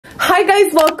Hi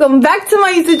guys, welcome back to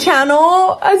my YouTube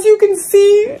channel. As you can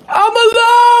see, I'm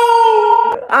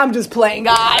alone. I'm just playing,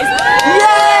 guys.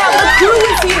 Yeah, the crew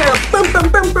is here.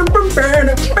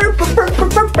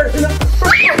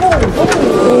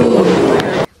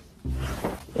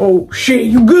 Oh shit,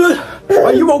 you good?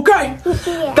 Are you okay?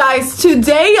 Yeah. Guys,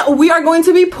 today we are going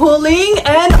to be pulling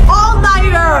an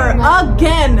all-nighter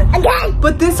again.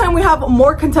 But this time we have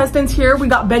more contestants here. We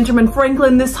got Benjamin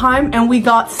Franklin this time, and we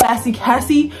got Sassy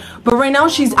Cassie. But right now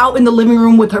she's out in the living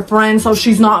room with her friends, so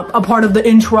she's not a part of the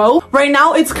intro. Right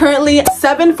now it's currently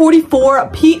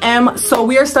 7:44 p.m. So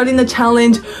we are starting the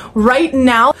challenge right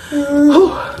now.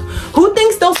 Who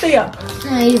thinks they'll stay up?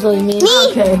 Easily me.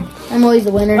 Okay. I'm always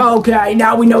the winner. Okay,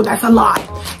 now we know that's a lie.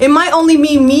 It might only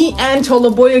be me and Cholo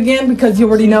Boy again because you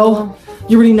already know.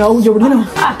 You already know. You already know.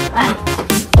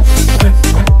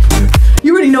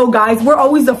 You already know, guys. We're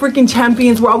always the freaking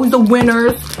champions. We're always the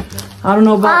winners. I don't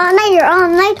know about all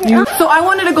night. So I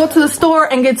wanted to go to the store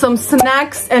and get some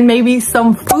snacks and maybe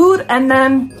some food, and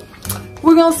then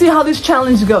we're gonna see how this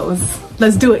challenge goes.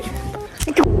 Let's do it.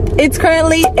 It's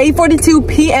currently 8:42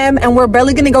 p.m. and we're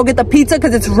barely gonna go get the pizza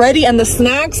because it's ready, and the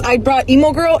snacks. I brought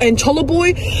Emo Girl and Cholo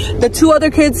Boy. The two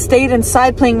other kids stayed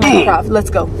inside playing Minecraft.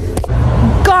 Let's go.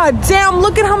 God damn,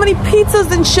 look at how many pizzas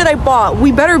and shit I bought.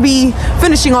 We better be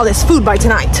finishing all this food by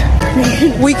tonight.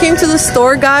 We came to the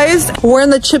store, guys. We're in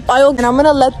the chip aisle, and I'm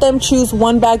gonna let them choose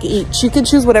one bag each. You can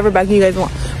choose whatever bag you guys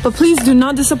want, but please do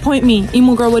not disappoint me.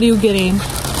 Emo Girl, what are you getting?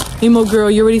 Emo Girl,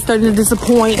 you're already starting to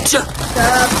disappoint.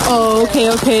 Oh,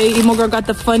 okay. Emo Girl got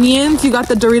the Funyuns. You got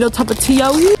the Dorito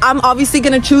Tapatio. I'm obviously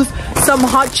gonna choose some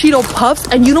hot Cheeto Puffs.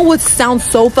 And you know what sounds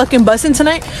so fucking bussin'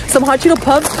 tonight? Some hot Cheeto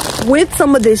Puffs with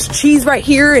some of this cheese right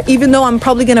here. Even though I'm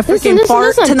probably gonna freaking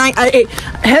fart tonight.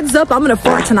 Heads up, I'm gonna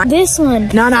fart tonight. This one.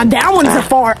 No, that one's a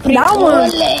fart.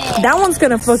 That one's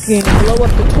gonna fucking blow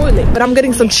up the toilet. But I'm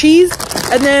getting some cheese.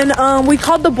 And then we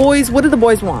called the boys. What do the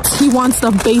boys want? He wants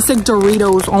the basic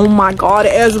Doritos. Oh my God,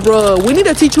 Ezra. We need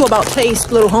to teach you about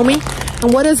taste, little homie.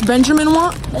 And what does Benjamin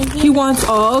want? He wants,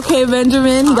 oh, okay,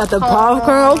 Benjamin. He got the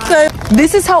popcorn, okay.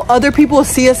 This is how other people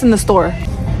see us in the store.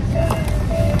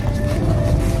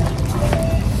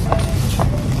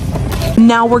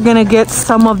 Now we're gonna get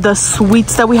some of the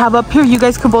sweets that we have up here. You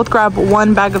guys can both grab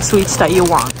one bag of sweets that you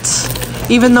want.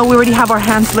 Even though we already have our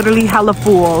hands literally hella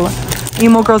full.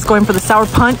 Emo Girl's going for the sour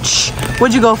punch.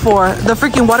 What'd you go for? The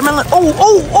freaking watermelon?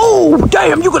 Oh,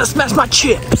 damn, you're gonna smash my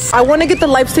chips. I wanna get the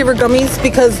Lifesaver gummies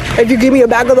because if you give me a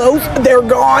bag of those, they're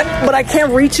gone. But I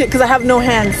can't reach it because I have no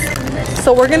hands.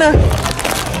 So we're gonna...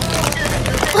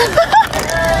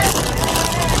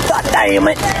 God damn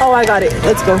it. Oh, I got it.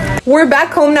 Let's go. We're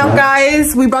back home now,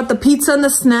 guys. We brought the pizza and the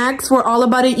snacks. We're all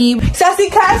about to eat. Sassy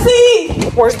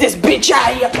Cassie! Where's this bitch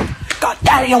at? God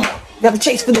damn. Gotta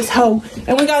chase for this hoe.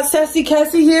 And we got Sassy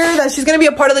Cassie here that she's gonna be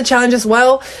a part of the challenge as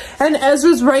well. And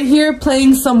Ezra's right here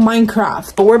playing some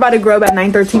Minecraft. But we're about to grow up at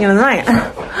 9:13 in the night.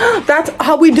 That's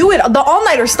how we do it. The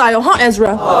all-nighter style, huh,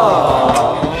 Ezra?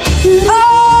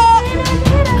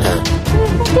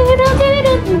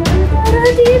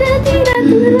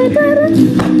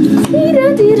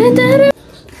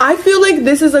 I feel like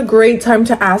this is a great time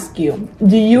to ask you,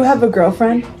 do you have a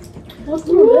girlfriend?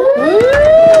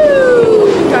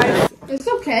 Guys, it's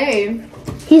okay.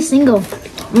 He's single.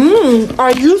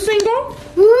 Are you single?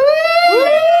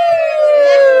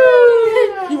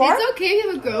 You are? It's okay if you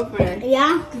have a girlfriend.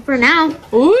 Yeah, for now.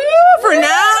 Ooh, for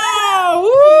now.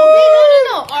 Ooh.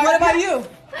 No. What about you?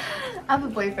 I have a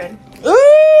boyfriend. Ooh.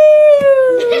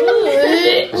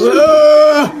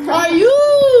 Are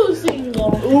you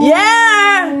single?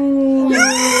 Yeah.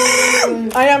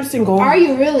 I am single. Are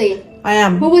you really? I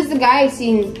am. Who was the guy I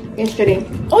seen yesterday?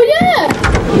 Oh yeah.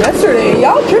 Yesterday,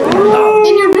 y'all tripping.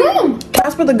 In your room.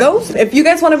 Casper the Ghost. If you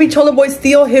guys want to be Cholo Boy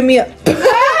Theo, hit me up.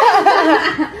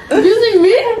 Using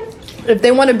me? If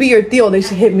they want to be your Theo, they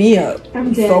should hit me up.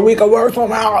 So we can work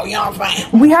from out, you know what I'm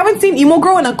saying? We haven't seen Emo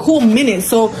Girl in a cool minute,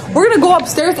 so we're gonna go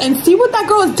upstairs and see what that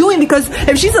girl is doing, because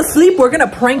if she's asleep, we're gonna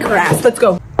prank her ass. Let's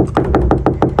go.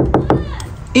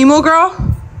 Emo Girl?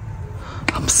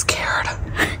 I'm scared.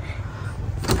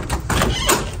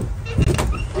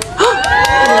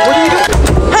 What are you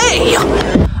doing? Hey!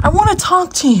 I want to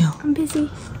talk to you. I'm busy.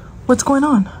 What's going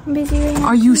on? I'm busy right now.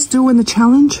 Are you still in the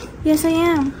challenge? Yes, I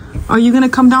am. Are you gonna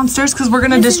come downstairs? Because we're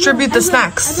gonna distribute the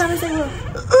snacks. I promise I will.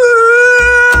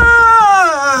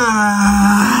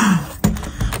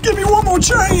 Give me one more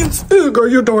chance. Ew, girl,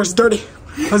 your door's dirty.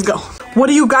 Let's go. What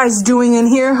are you guys doing in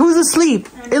here? Who's asleep?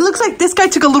 It looks like this guy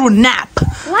took a little nap.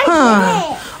 What?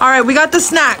 All right, we got the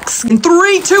snacks. In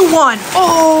 3, 2, 1.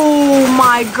 Oh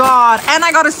my God. And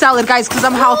I got a salad, guys, because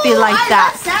I'm healthy like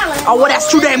that. Oh, well, that's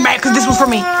too damn bad because this was for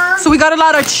me. So we got a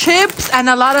lot of chips and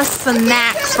a lot of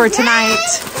snacks for tonight.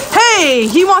 Hey,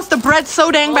 he wants the bread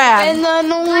so dang bad. And then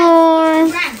more.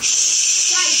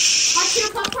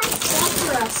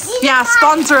 Yeah,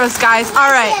 sponsor us, guys. All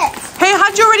right. Hey,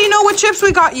 how'd you already know what chips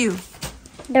we got you?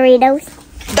 Doritos.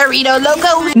 Dorito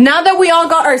logo. Now that we all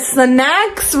got our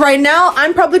snacks, right now,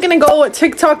 I'm probably gonna go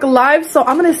TikTok live. So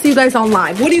I'm gonna see you guys on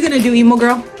live. What are you gonna do, emo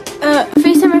girl?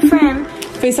 FaceTime my friend.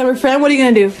 FaceTime your friend? What are you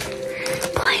gonna do?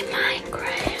 Play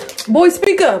Minecraft. Boy,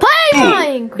 speak up. Play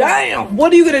Minecraft. Damn.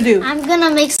 What are you gonna do? I'm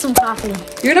gonna make some coffee.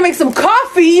 You're gonna make some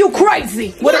coffee? You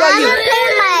crazy. What about you? I'm gonna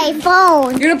play my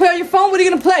phone. You're gonna play on your phone? What are you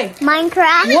gonna play?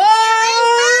 Minecraft.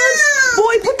 What?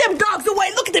 Boy, put them dogs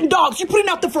away. Look at them dogs. You're putting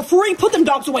out them for free. Put them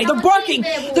dogs away. They're barking.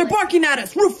 They're barking at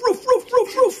us. Roof, roof, roof,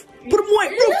 roof, roof. Put them away.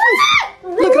 Roof,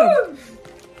 roof. Look at them.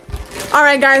 All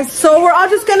right, guys. So we're all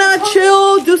just gonna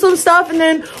chill, do some stuff, and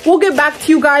then we'll get back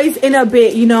to you guys in a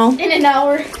bit, you know? In an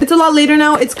hour. It's a lot later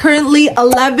now. It's currently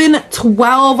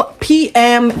 11:12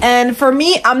 p.m. And for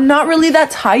me, I'm not really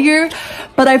that tired,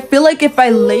 but I feel like if I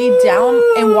lay down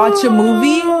and watch a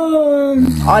movie,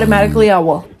 automatically I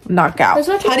will knock out.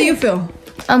 How do you feel?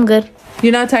 I'm good.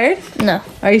 You're not tired? No,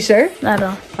 Are you sure? not at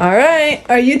all. All right.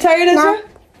 Are you tired, Ezra?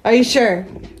 Are you sure?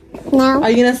 No. Are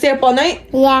you gonna stay up all night?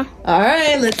 Yeah. All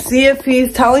right. Let's see if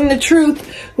he's telling the truth.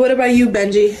 What about you,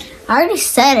 Benji? I already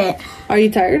said it. Are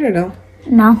you tired or no?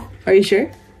 No. Are you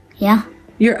sure? Yeah.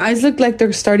 Your eyes look like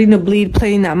they're starting to bleed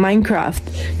playing that Minecraft.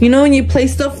 You know when you play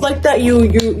stuff like that,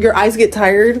 your eyes get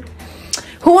tired?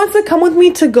 Who wants to come with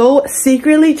me to go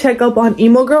secretly check up on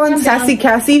Emo Girl and Sassy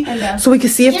Cassie so we can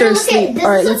see if they're asleep?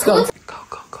 All right, let's go. Go,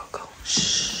 go, go, go.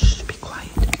 Shh, be quiet.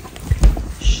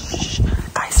 Shh.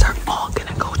 Guys, they're all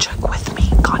gonna go check with me.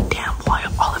 Goddamn, why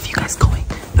are all of you guys going?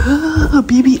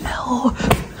 BBL.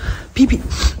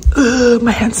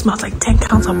 My hand smells like 10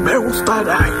 pounds of barrel style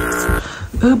eyes.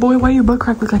 Boy, why your butt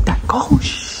crack look like that? Go,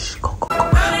 shh, go, go, go.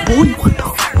 Boy, what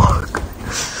the fuck?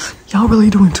 Y'all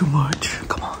really doing too much.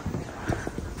 Come on.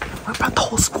 What about the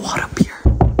whole squad up here?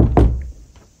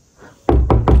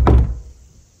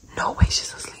 No way,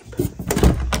 she's asleep.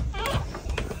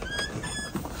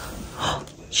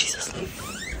 She's asleep.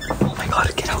 Oh my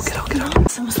God, get out, get out, get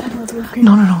out.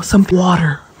 No, some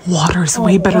water. Water is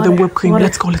way better than whipped cream.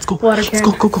 Let's go, let's go. Let's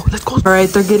go, go, go, let's go. All right,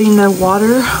 they're getting the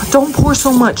water. Don't pour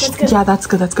so much. Yeah, that's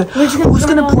good, that's good. Who's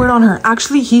gonna pour it on her?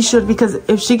 Actually, he should, because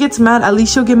if she gets mad, at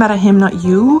least she'll get mad at him, not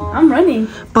you. I'm running.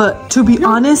 But to be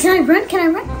honest, Can I run? Can I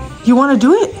run? you want to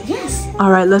do it? Yes.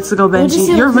 All right, let's go, Benji.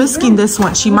 You're risking this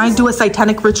one. She might do a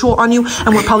satanic ritual on you,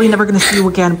 and we're probably never gonna see you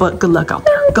again. But good luck out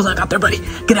there. Good luck out there, buddy.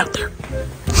 Get out there.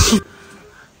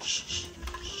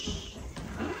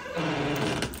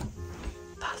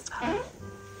 Fast, fast.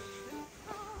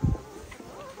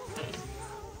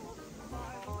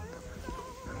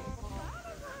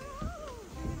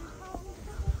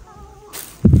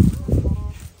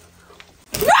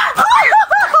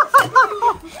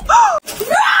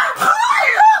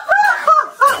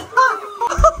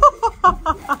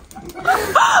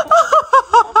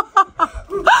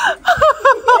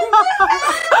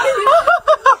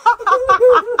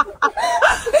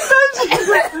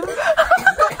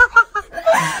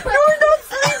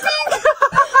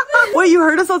 Wait, you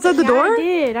heard us outside the door? I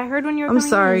did. I heard when you were I'm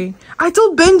sorry. I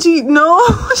told Benji, no.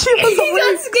 She was He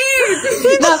got scared.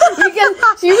 No,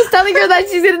 because she was telling her that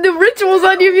she's gonna do rituals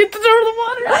on you if you throw the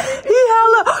water.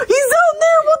 He's down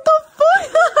there. What the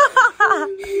fuck?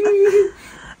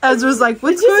 Ezra's like,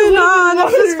 what's going on? I'm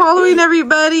just following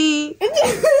everybody.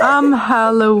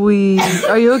 Halloween.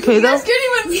 Are you okay though?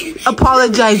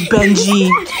 Apologize,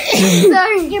 Benji.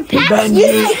 Sorry, you're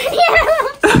Benji.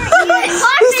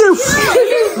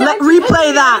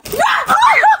 Replay that.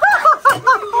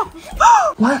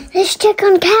 What? Let's check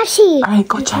on Cassie. All right,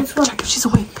 go check. Go check if she's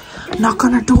awake. Knock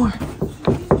on her door.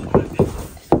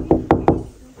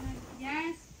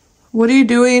 What are you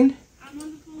doing?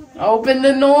 Open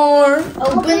the door.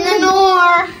 Open the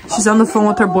door. She's on the phone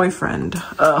with her boyfriend.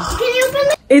 Ugh. Can you open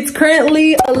the It's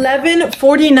currently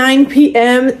 11:49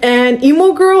 p.m. and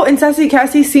Emo Girl and Sassy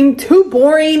Cassie seem too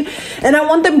boring, and I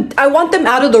want them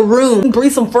out of the room.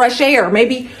 Breathe some fresh air.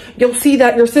 Maybe you'll see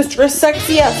that your sister is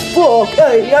sexy as fuck.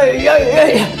 Hey, hey, hey,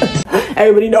 hey.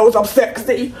 Everybody knows I'm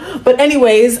sexy. But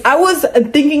anyways, I was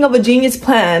thinking of a genius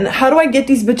plan. How do I get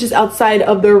these bitches outside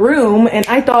of their room? And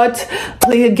I thought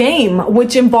play a game,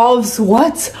 which involves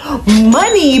what?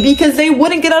 Money, because they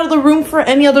wouldn't get out of the room for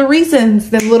any other reasons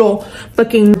than little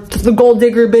fucking the gold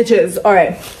digger bitches. All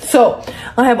right, so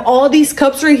I have all these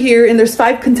cups right here, and there's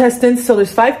 5 contestants, so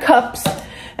there's 5 cups,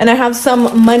 and I have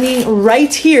some money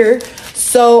right here.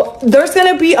 So there's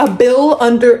gonna be a bill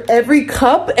under every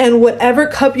cup, and whatever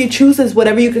cup you choose is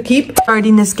whatever you could keep.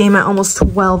 Starting this game at almost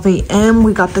 12 a.m.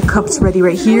 We got the cups ready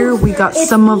right here. We got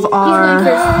some of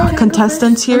our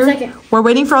contestants here. We're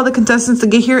waiting for all the contestants to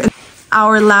get here.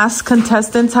 Our last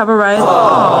contestants have arrived.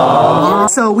 Aww.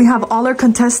 So we have all our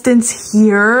contestants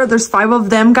here. There's 5 of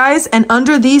them, guys. And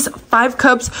under these 5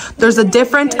 cups, there's a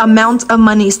different amount of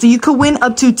money. So you could win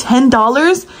up to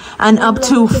 $10 and up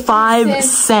to 5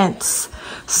 cents.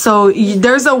 So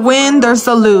there's a win, there's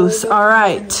a lose. All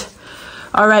right.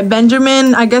 All right,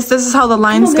 Benjamin, I guess this is how the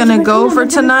line's gonna go for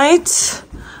tonight.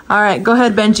 All right, go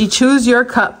ahead, Benji. Choose your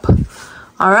cup.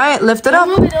 All right, lift it up.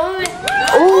 Ooh,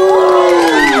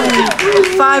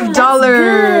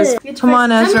 $5. Come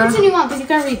on, Ezra. Which one do you want? Because you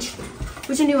can't reach.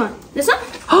 Which one do you want? This one?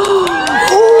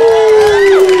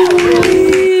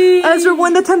 Ezra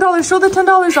won the $10. Show the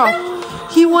 $10 off.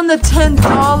 He won the $10.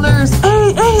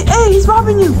 Hey, he's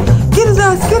robbing you. Get his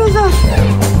ass, get his ass.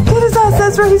 Get his ass,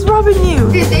 Ezra, he's robbing you.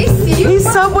 Did they see you? He's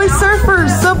Subway Surfers,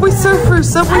 Subway Surfers,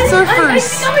 Subway Surfers. I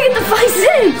think I'm gonna get the 5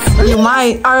 cents. You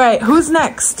might. All right, who's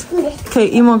next? Okay,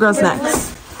 Emo Girl's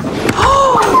next.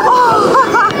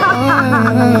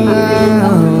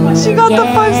 She got the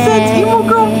 5 cents. Emo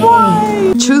Girl,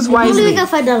 why? Choose wisely.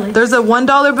 There's a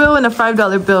 $1 bill and a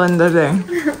 $5 bill in there.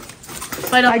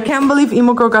 I can't believe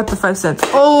Emo Girl got the 5 cents.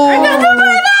 Oh,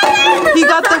 he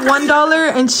got the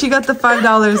 $1 and she got the $5.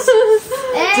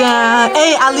 Damn.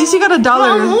 Hey, at least you got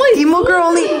 $1. Emo Girl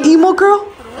only.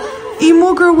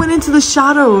 Emo Girl went into the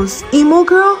shadows. Emo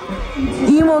Girl.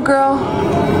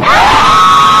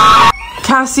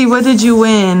 Cassie, what did you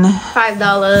win?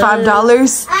 $5.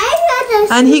 $5?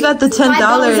 And he got the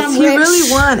 $10. He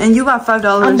really won, and you got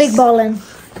 $5. I'm big ballin'.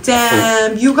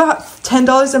 Damn, you got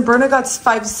 $10 and Berna got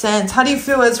 5 cents. How do you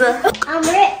feel, Ezra? I'm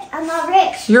rich. I'm not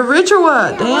rich. You're rich or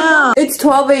what? Damn. It's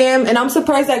 12 a.m. and I'm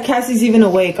surprised that Cassie's even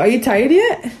awake. Are you tired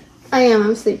yet? I am.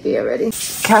 I'm sleepy already.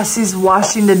 Cassie's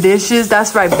washing the dishes.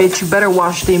 That's right, bitch. You better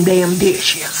wash them damn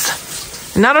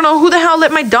dishes. And I don't know who the hell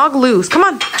let my dog loose. Come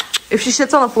on. If she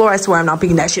shits on the floor, I swear I'm not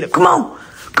picking that shit up. Come on.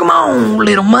 Come on,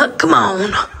 little mutt. Come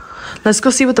on. Let's go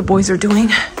see what the boys are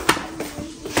doing.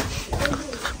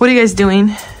 What are you guys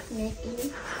doing?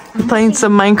 Playing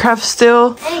some Minecraft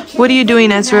still. What are you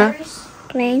doing, Ezra?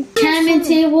 Playing. Cabinet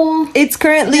table. It's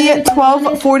currently at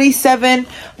 12:47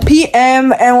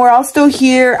 p.m. and we're all still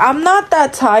here. I'm not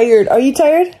that tired. Are you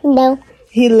tired? No.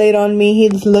 He laid on me. He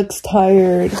looks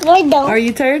tired. No, I don't. Are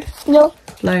you tired? No.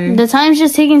 Liar. The time's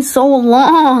just taking so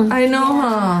long. I know,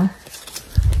 huh?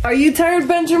 Are you tired,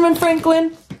 Benjamin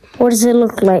Franklin? What does it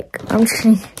look like? I'm just...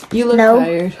 You look No.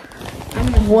 tired.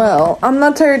 Well, I'm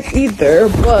not tired either,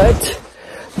 but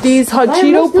these hot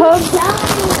Cheeto puffs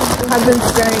have been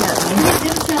staring at me.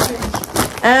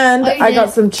 And I got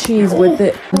some cheese with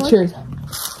it. Cheers.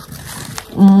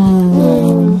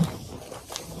 Mmm.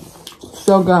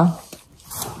 So good.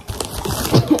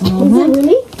 Is it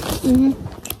really?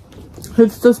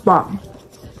 Hits the spot.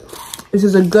 This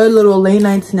is a good little late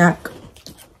night snack.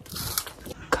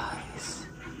 Guys,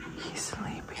 he's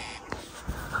sleeping.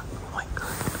 Oh my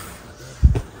god.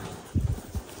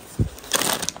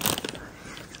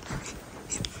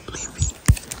 He's sleeping.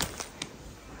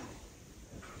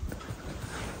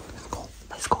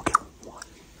 Let's go get one.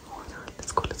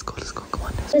 Let's go. Come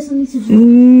on.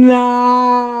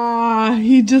 Nah,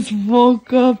 he just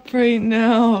woke up right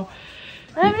now.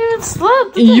 I haven't even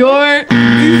slept.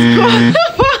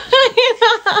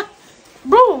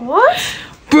 Bro, what?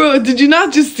 Bro, did you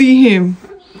not just see him?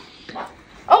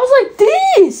 I was like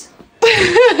this.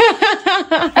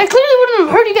 I clearly wouldn't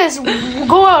have heard you guys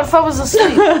go out if I was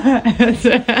asleep.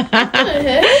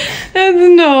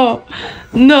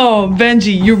 No,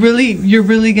 Benji, you're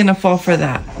really gonna fall for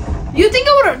that. You think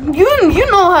I would have? You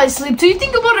know how I sleep. Do you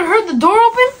think I would have heard the door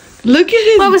open? Look at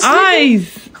his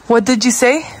eyes. What did you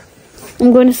say?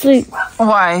 I'm going to sleep.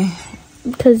 Why?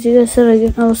 Because you guys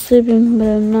said I was sleeping, but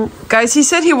I'm not. Guys, he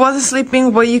said he wasn't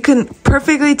sleeping, but you can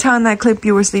perfectly tell in that clip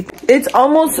you were sleeping. It's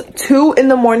almost 2 in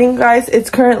the morning, guys.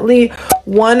 It's currently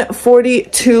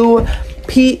 1:42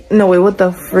 no, wait, what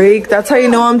the freak? That's how you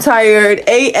know I'm tired.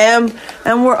 a.m.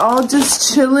 And we're all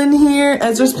just chilling here.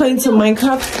 Ezra's playing some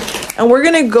Minecraft. And we're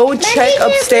gonna go check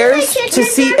upstairs to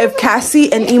see if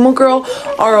Cassie and Emo Girl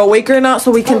are awake or not, so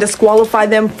we can disqualify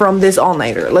them from this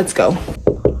all-nighter. Let's go.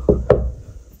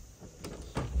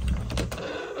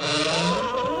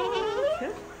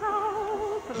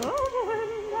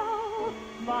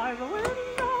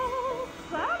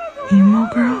 Emo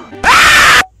Girl.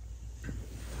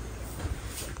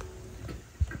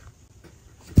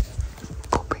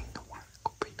 Go bring the water.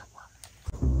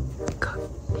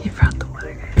 He brought the water.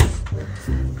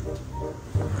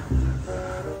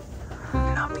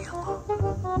 Not be alone.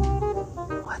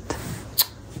 What?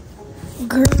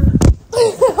 Girl.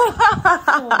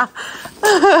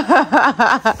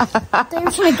 They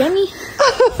were trying to get me.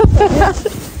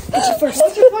 What's your first?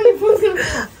 What's your funny food?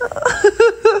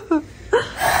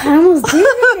 I almost did it.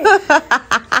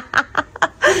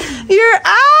 You're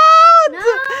out! No.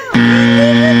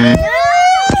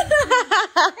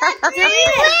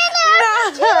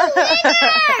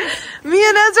 Me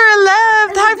and Ezra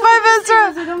left. High five, Ezra.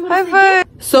 High five.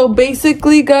 So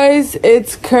basically, guys,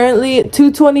 it's currently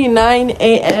 2:29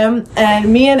 a.m.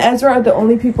 and me and Ezra are the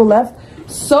only people left.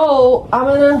 So I'm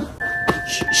gonna.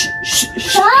 Shh, shh, shh,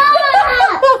 shh.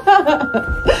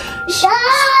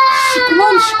 Come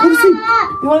on, shh, go to sleep.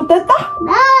 You want teta?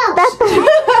 No.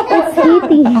 It's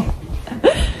sleepy.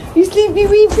 You sleepy,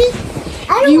 weepy?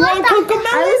 You want cocomelon? I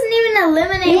wasn't even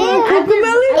eliminated. You want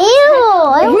cocomelon?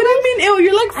 Ew. What do you mean, ew?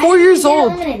 You're like 4 years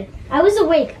old. I was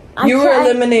awake. You were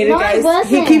eliminated, no, guys. I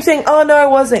wasn't. He keeps saying, oh, no, I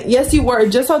wasn't. Yes, you were.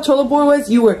 Just how Cholo Boy was,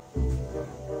 you were.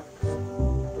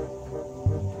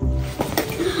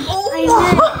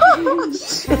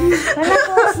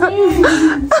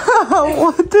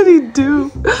 What did he do?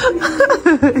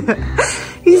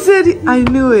 He said, I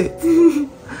knew it.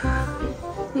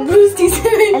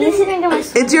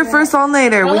 It's your first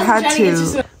all-nighter. We had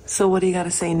to. So what do you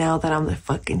gotta say now that I'm the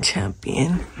fucking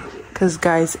champion? Because,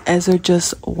 guys, Ezra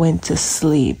just went to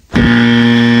sleep.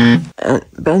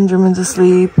 Benjamin's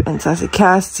asleep, and Sassy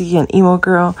Cassie, and Emo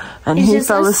Girl, and he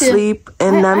fell asleep.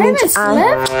 And that means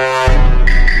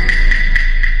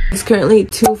It's currently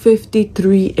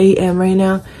 2:53 a.m. right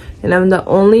now, and I'm the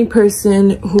only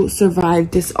person who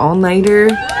survived this all-nighter.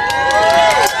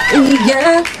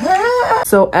 Yeah.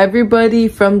 So everybody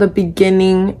from the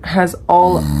beginning has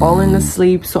all fallen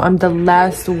asleep, so I'm the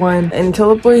last one. And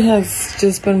Cholo Boy has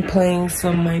just been playing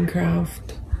some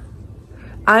Minecraft.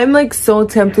 I'm like so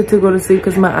tempted to go to sleep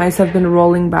because my eyes have been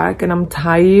rolling back and I'm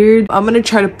tired. I'm gonna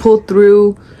try to pull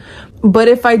through, but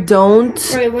if I don't,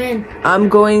 I'm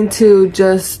going to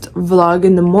just vlog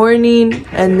in the morning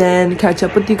and then catch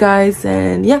up with you guys.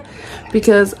 And yeah,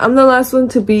 because I'm the last one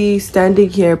to be standing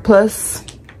here. Plus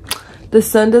the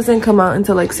sun doesn't come out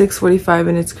until like 6:45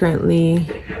 and it's currently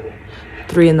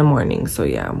 3 in the morning. So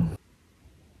yeah.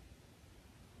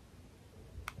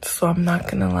 So I'm not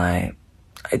gonna lie,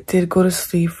 I did go to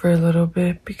sleep for a little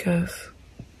bit because,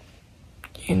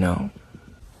 you know,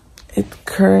 it's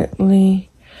currently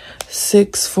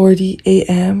 6:40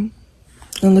 a.m.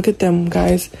 and look at them,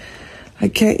 guys. I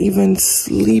can't even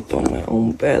sleep on my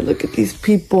own bed. Look at these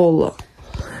people.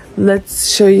 Let's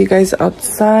show you guys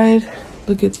outside.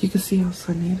 Look at, you can see how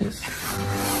sunny it is.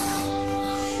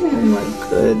 Oh my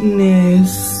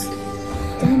goodness.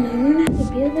 Damn, we're gonna have to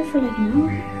be there for like an hour.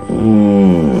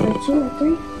 Or 2 or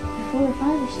 3 or 4 or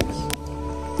 5 or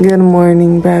 6. Good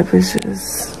morning, bad fishes.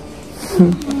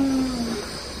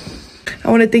 I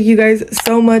want to thank you guys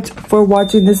so much for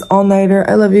watching this all-nighter.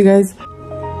 I love you guys.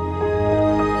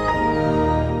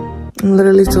 I'm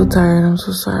literally so tired. I'm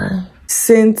so sorry.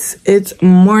 Since it's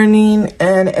morning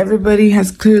and everybody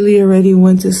has clearly already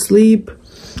went to sleep,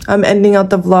 I'm ending out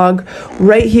the vlog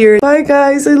right here. Bye,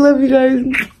 guys. I love you guys.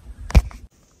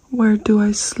 Where do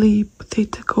I sleep? They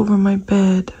took over my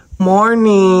bed.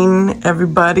 Morning,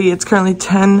 everybody. It's currently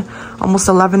 10, almost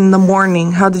 11 in the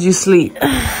morning. How did you sleep?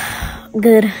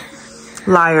 Good.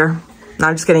 Liar. No,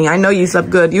 I'm just kidding. I know you slept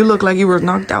good. You look like you were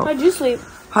knocked out. How'd you sleep?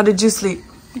 How did you sleep?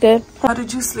 Good. How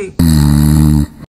did you sleep?